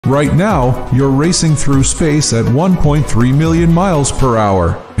Right now, you're racing through space at 1.3 million miles per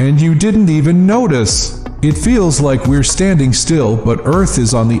hour, and you didn't even notice. It feels like we're standing still, but Earth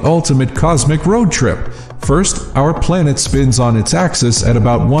is on the ultimate cosmic road trip. First, our planet spins on its axis at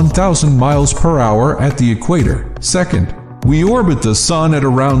about 1,000 miles per hour at the equator. Second, we orbit the Sun at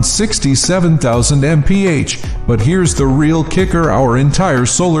around 67,000 MPH, but here's the real kicker: our entire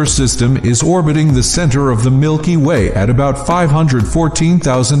solar system is orbiting the center of the Milky Way at about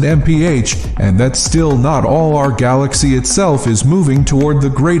 514,000 MPH, and that's still not all. Our galaxy itself is moving toward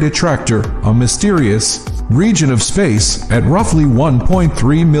the Great Attractor, a mysterious region of space, at roughly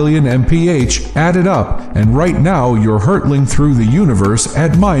 1.3 million MPH added up, and right now you're hurtling through the universe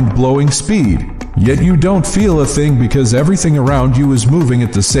at mind-blowing speed. Yet you don't feel a thing because everything around you is moving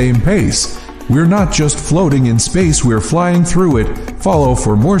at the same pace. We're not just floating in space, we're flying through it. Follow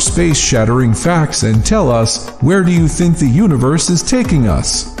for more space-shattering facts and tell us, where do you think the universe is taking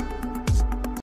us?